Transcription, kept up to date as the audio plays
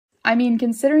I mean,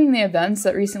 considering the events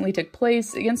that recently took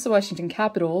place against the Washington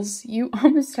Capitals, you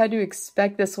almost had to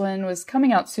expect this one was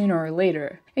coming out sooner or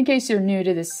later. In case you're new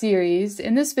to this series,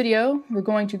 in this video, we're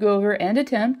going to go over and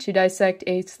attempt to dissect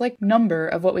a select number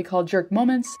of what we call jerk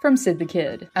moments from Sid the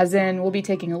Kid. As in, we'll be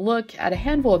taking a look at a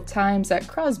handful of times that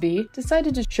Crosby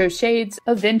decided to show shades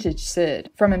of vintage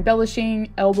Sid. From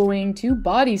embellishing, elbowing, to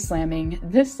body slamming,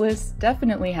 this list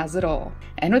definitely has it all.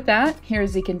 And with that,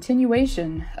 here's a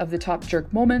continuation of the top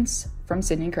jerk moments from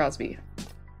Sidney and Crosby.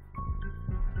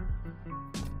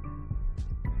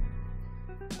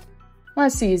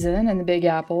 Last season in the Big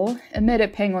Apple, amid a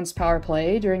Penguins power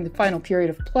play during the final period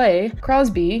of play,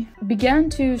 Crosby began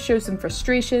to show some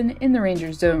frustration in the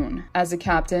Rangers zone. As the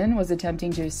captain was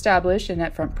attempting to establish a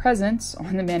net front presence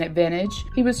on the man advantage,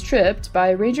 he was tripped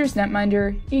by Rangers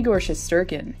netminder Igor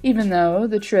Shesterkin. Even though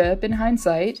the trip, in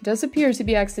hindsight, does appear to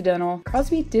be accidental,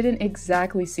 Crosby didn't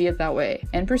exactly see it that way,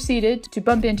 and proceeded to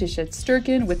bump into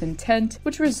Shesterkin with intent,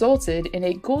 which resulted in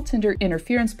a goaltender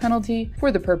interference penalty for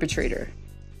the perpetrator.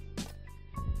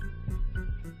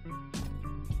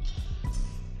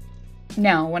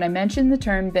 Now, when I mentioned the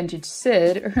term vintage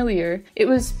Sid earlier, it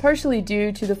was partially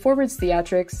due to the forward's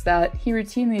theatrics that he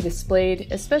routinely displayed,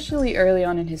 especially early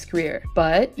on in his career.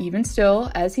 But even still,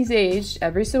 as he's aged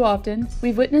every so often,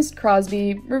 we've witnessed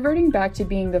Crosby reverting back to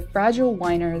being the fragile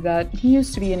whiner that he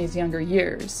used to be in his younger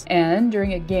years. And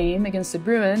during a game against the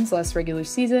Bruins last regular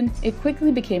season, it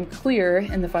quickly became clear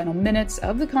in the final minutes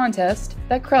of the contest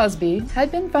that Crosby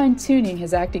had been fine-tuning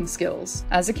his acting skills.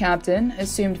 As a captain,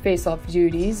 assumed face-off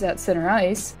duties at center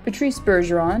ice, Patrice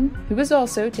Bergeron, who was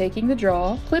also taking the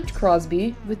draw, clipped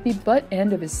Crosby with the butt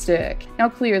end of his stick. Now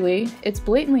clearly, it's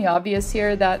blatantly obvious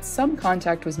here that some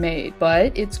contact was made,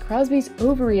 but it's Crosby's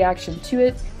overreaction to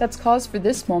it that's caused for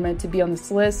this moment to be on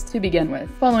this list to begin with.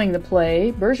 Following the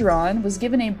play, Bergeron was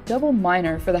given a double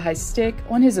minor for the high stick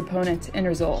on his opponent in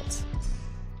result.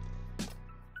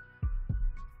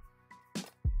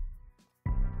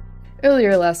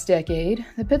 Earlier last decade,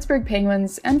 the Pittsburgh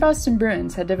Penguins and Boston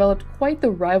Bruins had developed quite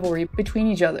the rivalry between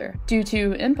each other, due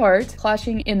to, in part,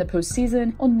 clashing in the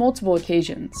postseason on multiple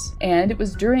occasions. And it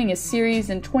was during a series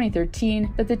in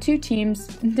 2013 that the two teams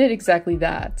did exactly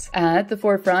that. At the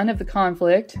forefront of the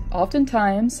conflict,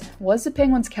 oftentimes, was the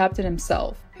Penguins captain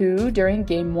himself, who, during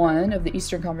Game 1 of the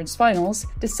Eastern Conference Finals,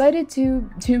 decided to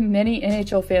do many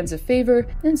NHL fans a favor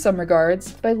in some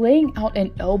regards by laying out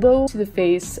an elbow to the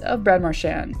face of Brad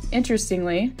Marchand.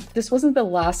 Interestingly, this wasn't the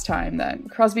last time that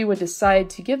Crosby would decide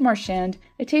to give Marchand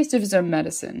a taste of his own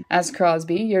medicine, as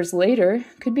Crosby, years later,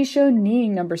 could be shown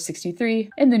kneeing number 63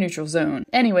 in the neutral zone.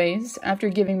 Anyways, after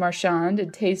giving Marchand a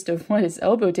taste of what his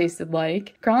elbow tasted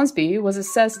like, Crosby was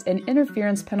assessed an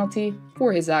interference penalty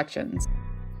for his actions.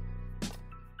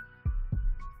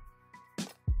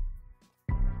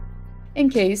 In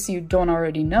case you don't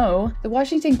already know, the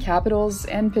Washington Capitals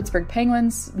and Pittsburgh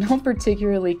Penguins don't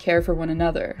particularly care for one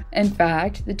another. In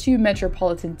fact, the two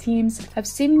metropolitan teams have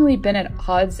seemingly been at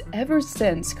odds ever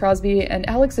since Crosby and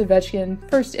Alex Ovechkin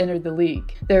first entered the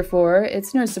league. Therefore,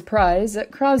 it's no surprise that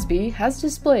Crosby has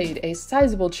displayed a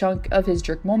sizable chunk of his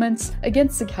jerk moments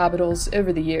against the Capitals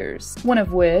over the years, one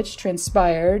of which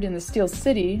transpired in the Steel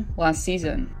City last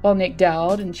season. While Nick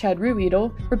Dowd and Chad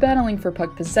Ruhwedel were battling for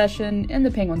puck possession in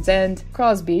the Penguins' end,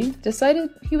 Crosby decided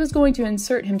he was going to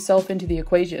insert himself into the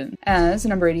equation, as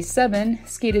number 87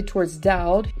 skated towards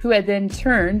Dowd, who had then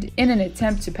turned in an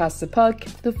attempt to pass the puck.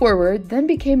 The forward then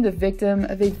became the victim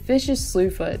of a vicious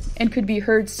slew foot and could be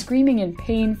heard screaming in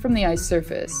pain from the ice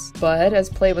surface. But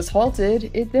as play was halted,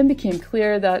 it then became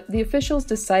clear that the officials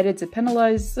decided to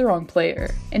penalize the wrong player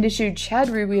and issued Chad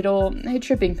Ruhwedel a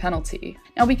tripping penalty.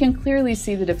 Now we can clearly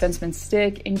see the defenseman's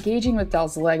stick engaging with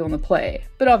Dowd's leg on the play,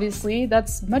 but obviously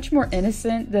that's much more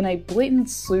innocent than a blatant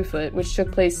slew foot which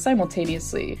took place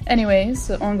simultaneously. Anyways,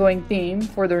 the ongoing theme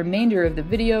for the remainder of the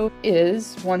video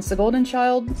is, once the golden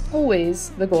child,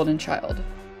 always the golden child.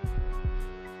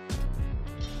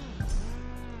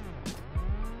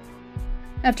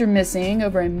 After missing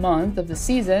over a month of the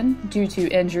season due to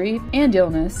injury and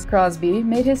illness, Crosby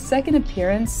made his second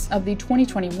appearance of the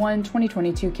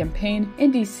 2021-2022 campaign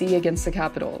in DC against the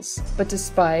Capitals. But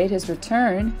despite his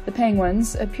return, the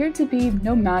Penguins appeared to be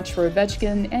no match for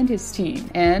Ovechkin and his team,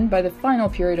 and by the final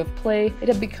period of play, it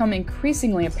had become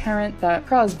increasingly apparent that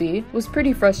Crosby was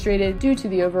pretty frustrated due to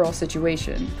the overall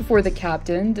situation. Before the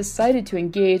captain decided to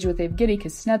engage with Evgeny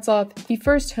Kuznetsov, he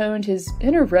first honed his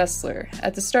inner wrestler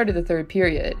at the start of the third period.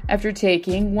 period. After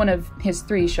taking one of his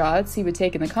 3 shots he would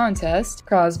take in the contest,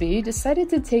 Crosby decided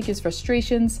to take his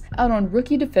frustrations out on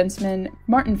rookie defenseman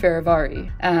Martin Fehérváry,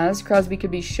 as Crosby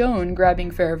could be shown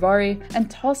grabbing Fehérváry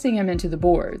and tossing him into the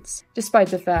boards. Despite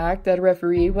the fact that a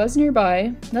referee was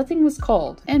nearby, nothing was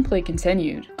called, and play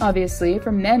continued. Obviously,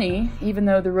 for many, even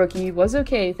though the rookie was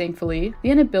okay thankfully,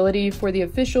 the inability for the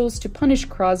officials to punish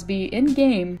Crosby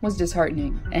in-game was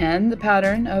disheartening, and the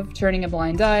pattern of turning a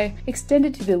blind eye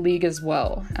extended to the league as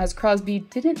well, as Crosby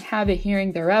didn't have a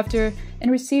hearing thereafter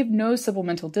and received no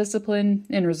supplemental discipline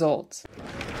in result.